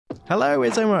Hello,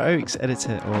 it's Omar Oakes,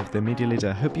 editor of The Media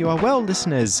Leader. Hope you are well,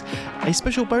 listeners. A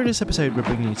special bonus episode we're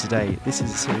bringing you today. This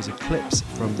is a series of clips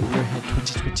from the Year Ahead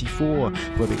 2024,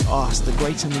 where we asked the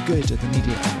great and the good of the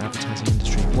media and advertising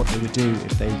industry what they would do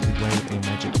if they could wave a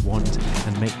magic wand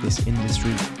and make this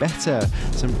industry better.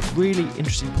 Some really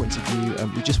interesting points of view.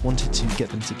 We just wanted to get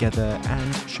them together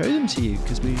and show them to you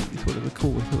because we thought they were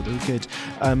cool, we thought they were good.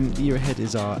 The Year Ahead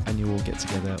is our annual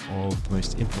get-together of the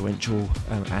most influential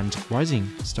and rising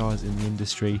stars in the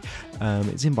industry.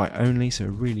 It's invite only, so a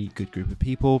really good group of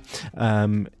people.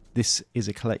 This is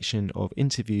a collection of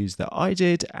interviews that I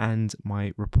did and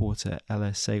my reporter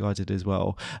Ella Sagar did as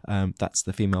well. That's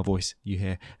the female voice you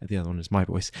hear, the other one is my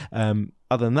voice.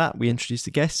 Other than that, we introduced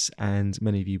the guests and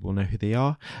many of you will know who they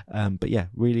are. But yeah,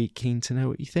 really keen to know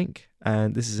what you think.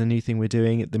 And this is a new thing we're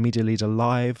doing at the Media Leader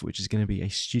Live, which is going to be a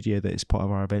studio that is part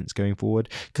of our events going forward,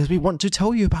 because we want to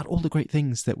tell you about all the great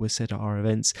things that were said at our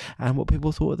events and what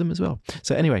people thought of them as well.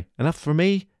 So anyway, enough from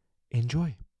me.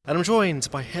 Enjoy. And I'm joined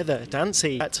by Heather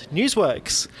Dancy at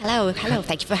Newsworks. Hello,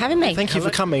 thank you for having me. Thank you for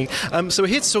coming. So we're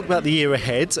here to talk about the year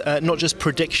ahead, not just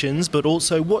predictions, but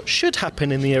also what should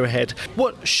happen in the year ahead.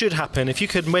 What should happen? If you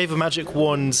could wave a magic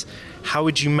wand, how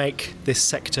would you make this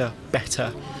sector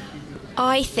better?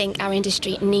 I think our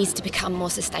industry needs to become more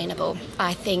sustainable.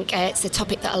 I think it's a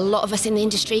topic that a lot of us in the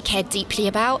industry care deeply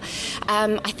about.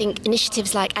 I think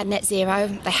initiatives like Ad Net Zero,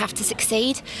 they have to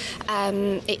succeed.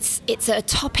 It's a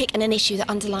topic and an issue that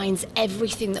underlines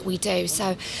everything that we do.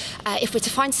 So if we're to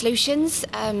find solutions,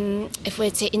 if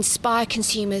we're to inspire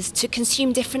consumers to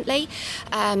consume differently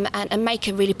and make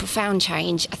a really profound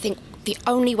change, I think the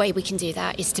only way we can do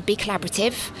that is to be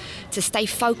collaborative, to stay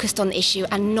focused on the issue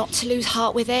and not to lose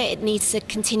heart with it. It needs to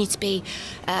continue to be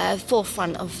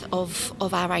forefront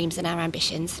of our aims and our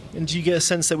ambitions. And do you get a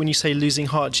sense that when you say losing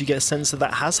heart, do you get a sense that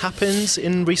that has happened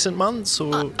in recent months?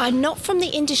 Or I'm not from the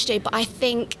industry, but I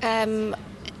think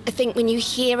when you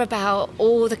hear about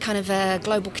all the kind of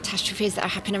global catastrophes that are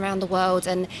happening around the world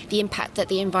and the impact that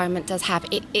the environment does have,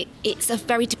 it's a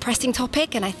very depressing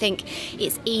topic, and I think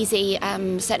it's easy,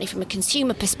 certainly from a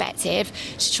consumer perspective,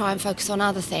 to try and focus on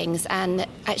other things. And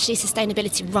actually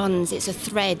sustainability it's a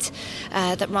thread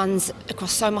that runs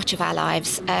across so much of our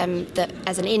lives, that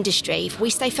as an industry, if we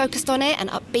stay focused on it and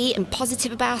upbeat and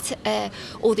positive about it,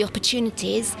 all the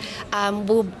opportunities,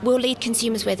 we'll lead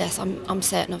consumers with us. I'm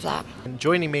certain of that. And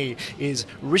joining me is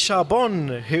Richard Bon,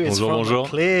 who is from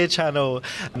Clear Channel,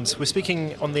 and we're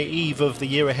speaking on the eve of the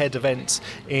Year Ahead event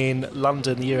in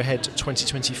London, the Year Ahead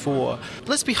 2024.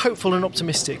 Let's be hopeful and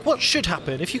optimistic. What should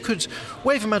happen? If you could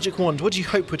wave a magic wand, what do you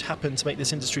hope would happen to make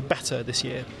this industry better this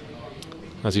year?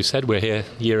 As you said, we're here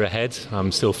year ahead.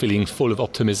 I'm still feeling full of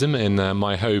optimism, and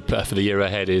my hope for the year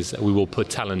ahead is that we will put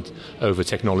talent over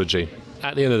technology.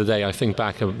 At the end of the day, I think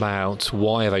back about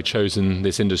why have I chosen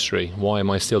this industry? Why am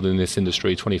I still in this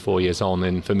industry 24 years on?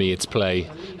 And for me, it's play.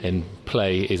 And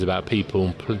play is about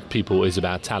people. People is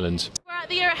about talent. We're at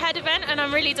the Year Ahead event, and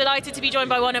I'm really delighted to be joined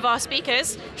by one of our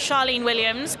speakers, Charlene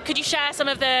Williams. Could you share some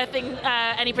of the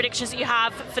any predictions that you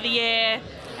have for the year?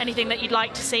 Anything that you'd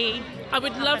like to see? I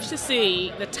would love to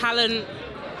see the talent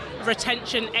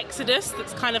retention exodus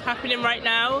that's kind of happening right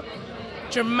now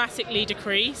dramatically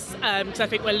decrease, because I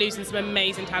think we're losing some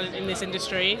amazing talent in this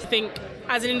industry. I think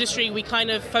as an industry we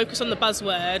kind of focus on the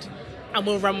buzzword and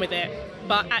we'll run with it,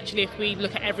 but actually if we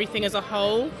look at everything as a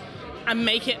whole and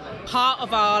make it part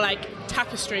of our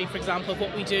tapestry, for example, of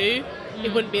what we do,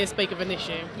 it wouldn't be as big of an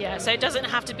issue. Yeah, so it doesn't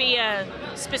have to be a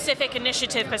specific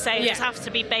initiative per se, it just has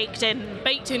to be baked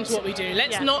into what we do.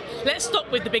 Let's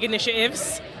stop with the big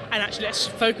initiatives and actually let's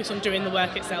focus on doing the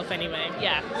work itself anyway.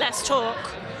 Yeah, let's talk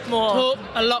more. Talk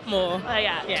a lot more.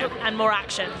 Talk, and more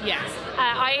action. Yes.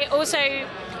 I also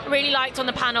really liked on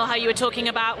the panel how you were talking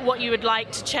about what you would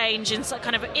like to change and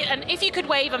if you could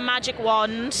wave a magic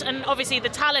wand, and obviously the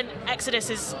talent exodus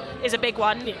is a big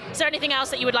one. Yeah. Is there anything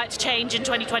else that you would like to change in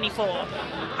 2024?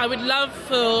 I would love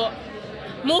for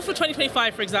more for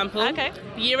 2025, for example. Okay.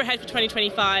 The year ahead for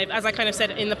 2025, as I kind of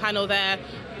said in the panel there,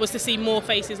 was to see more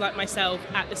faces like myself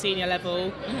at the senior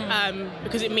level,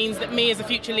 because it means that me as a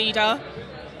future leader,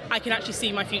 I can actually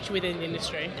see my future within the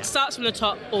industry. It starts from the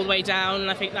top all the way down,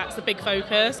 and I think that's the big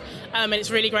focus. And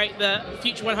it's really great that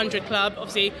Future 100 Club,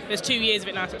 obviously there's 2 years of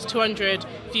it now, so it's 200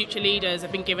 future leaders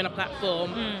have been given a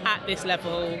platform at this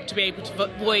level to be able to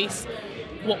voice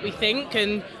what we think,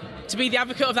 and to be the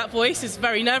advocate of that voice is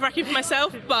very nerve-wracking for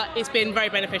myself, but it's been very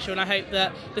beneficial, and I hope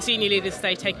that the senior leaders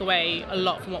today take away a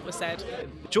lot from what was said.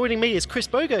 Joining me is Chris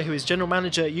Boger, who is General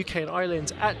Manager UK and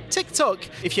Ireland at TikTok.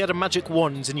 If you had a magic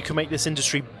wand and you could make this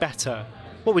industry better,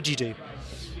 what would you do?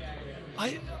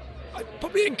 I'd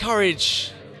probably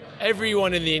encourage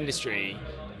everyone in the industry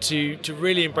to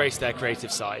really embrace their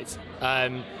creative side.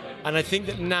 And I think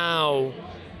that now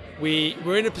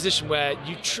we're in a position where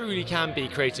you truly can be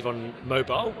creative on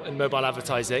mobile and mobile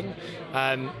advertising.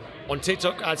 On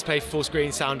TikTok, ads pay full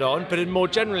screen, sound on, but more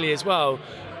generally as well,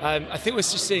 I think we're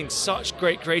just seeing such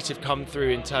great creative come through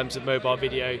in terms of mobile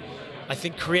video. I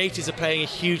think creators are playing a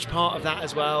huge part of that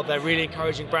as well. They're really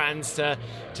encouraging brands to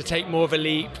take more of a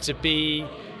leap, to be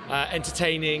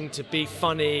entertaining, to be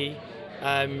funny.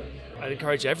 I'd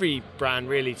encourage every brand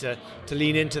really to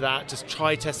lean into that, just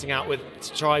try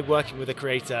try working with a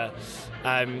creator,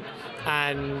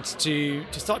 and to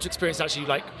start to experience actually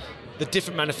like the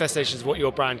different manifestations of what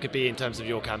your brand could be in terms of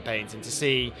your campaigns, and to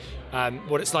see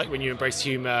what it's like when you embrace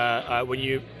humor,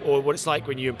 what it's like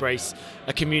when you embrace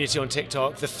a community on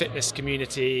TikTok, the fitness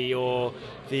community or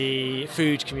the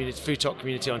food talk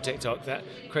community on TikTok that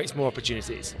creates more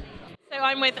opportunities. So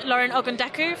I'm with Lauren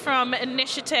Ogundeku from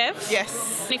Initiative.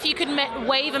 Yes. If you could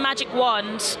wave a magic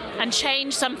wand and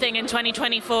change something in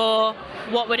 2024,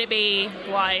 what would it be?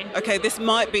 Why? Okay, this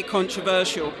might be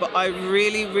controversial, but I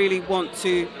really, really want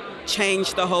to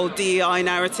change the whole DEI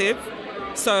narrative.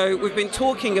 So we've been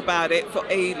talking about it for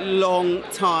a long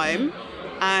time,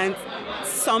 and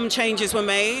some changes were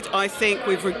made. I think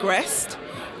we've regressed.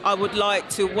 I would like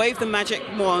to wave the magic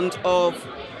wand of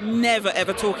never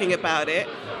ever talking about it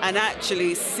and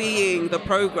actually seeing the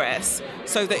progress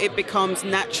so that it becomes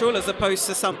natural as opposed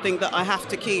to something that I have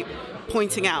to keep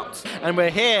pointing out. And we're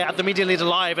here at the Media Leader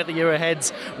Live at the Year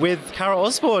Aheads with Carol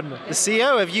Osborne, the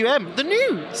CEO of UM, the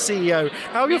new CEO.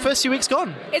 How have your first few weeks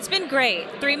gone? It's been great.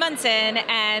 3 months in,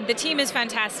 and the team is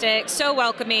fantastic, so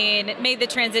welcoming, made the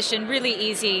transition really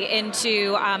easy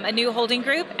into a new holding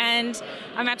group, and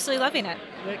I'm absolutely loving it.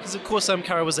 Yeah, because of course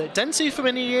Carol was at Dentsu for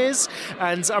many years,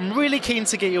 and I'm really keen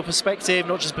to get your perspective,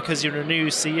 not just because you're in a new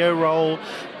CEO role.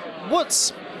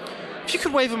 If you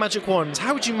could wave a magic wand,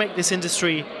 how would you make this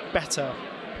industry better?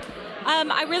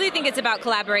 I really think it's about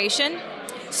collaboration.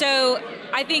 So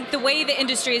I think the way the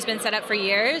industry has been set up for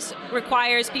years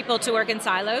requires people to work in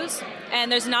silos,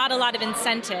 and there's not a lot of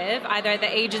incentive, either at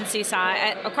the agency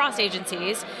side, across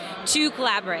agencies, to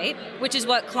collaborate, which is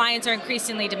what clients are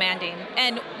increasingly demanding,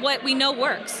 and what we know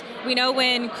works. We know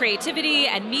when creativity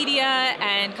and media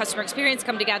and customer experience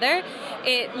come together,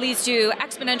 it leads to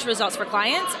exponential results for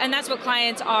clients, and that's what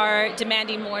clients are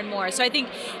demanding more and more. So I think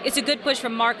it's a good push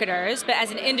from marketers, but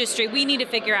as an industry, we need to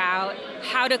figure out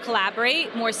how to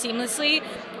collaborate more seamlessly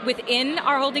within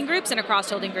our holding groups and across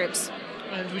holding groups.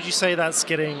 And would you say that's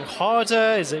getting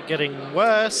harder? Is it getting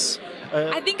worse?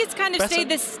 I think it's kind of better? stayed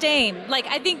the same.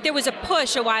 I think there was a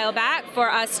push a while back for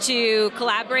us to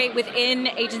collaborate within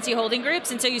agency holding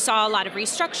groups, and so you saw a lot of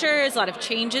restructures, a lot of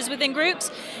changes within groups,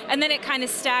 and then it kind of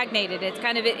stagnated.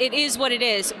 It is what it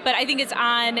is. But I think it's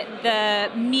on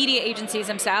the media agencies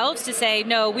themselves to say,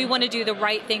 no, we want to do the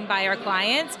right thing by our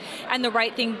clients and the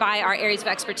right thing by our areas of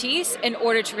expertise in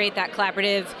order to create that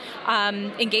collaborative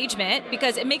engagement,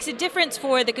 because it makes a difference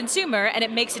for the consumer and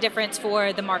it makes a difference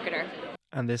for the marketer.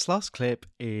 And this last clip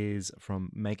is from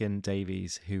Megan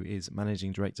Davies, who is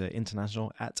Managing Director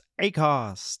International at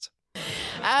Acast.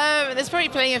 There's probably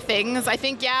plenty of things. I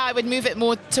think, I would move it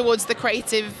more towards the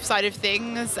creative side of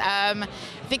things. I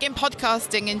think in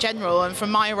podcasting in general, and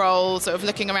from my role, sort of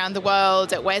looking around the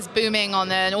world at where's booming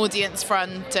on an audience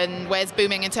front and where's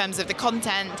booming in terms of the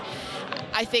content,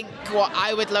 I think what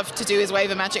I would love to do is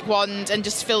wave a magic wand and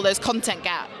just fill those content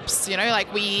gaps.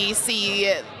 We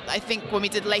see, I think when we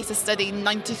did the latest study,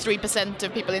 93%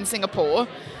 of people in Singapore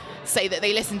say that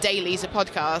they listen daily to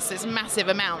podcasts. It's a massive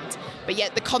amount, but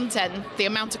yet the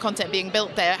amount of content being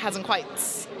built there hasn't quite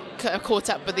caught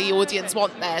up with the audience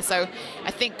want there. So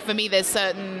I think for me there's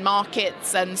certain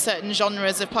markets and certain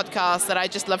genres of podcasts that I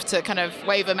just love to kind of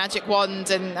wave a magic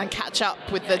wand and catch up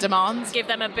with the demands. Give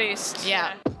them a boost.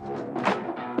 Yeah.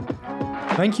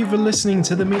 Thank you for listening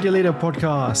to the Media Leader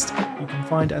podcast. You can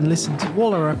find and listen to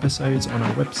all our episodes on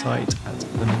our website at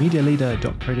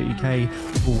themedialeader.co.uk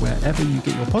or wherever you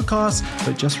get your podcasts.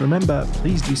 But just remember,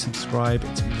 please do subscribe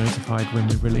to be notified when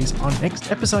we release our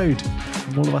next episode.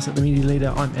 From all of us at the Media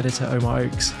Leader, I'm editor Omar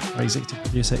Oakes. Our executive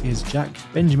producer is Jack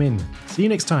Benjamin. See you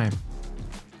next time.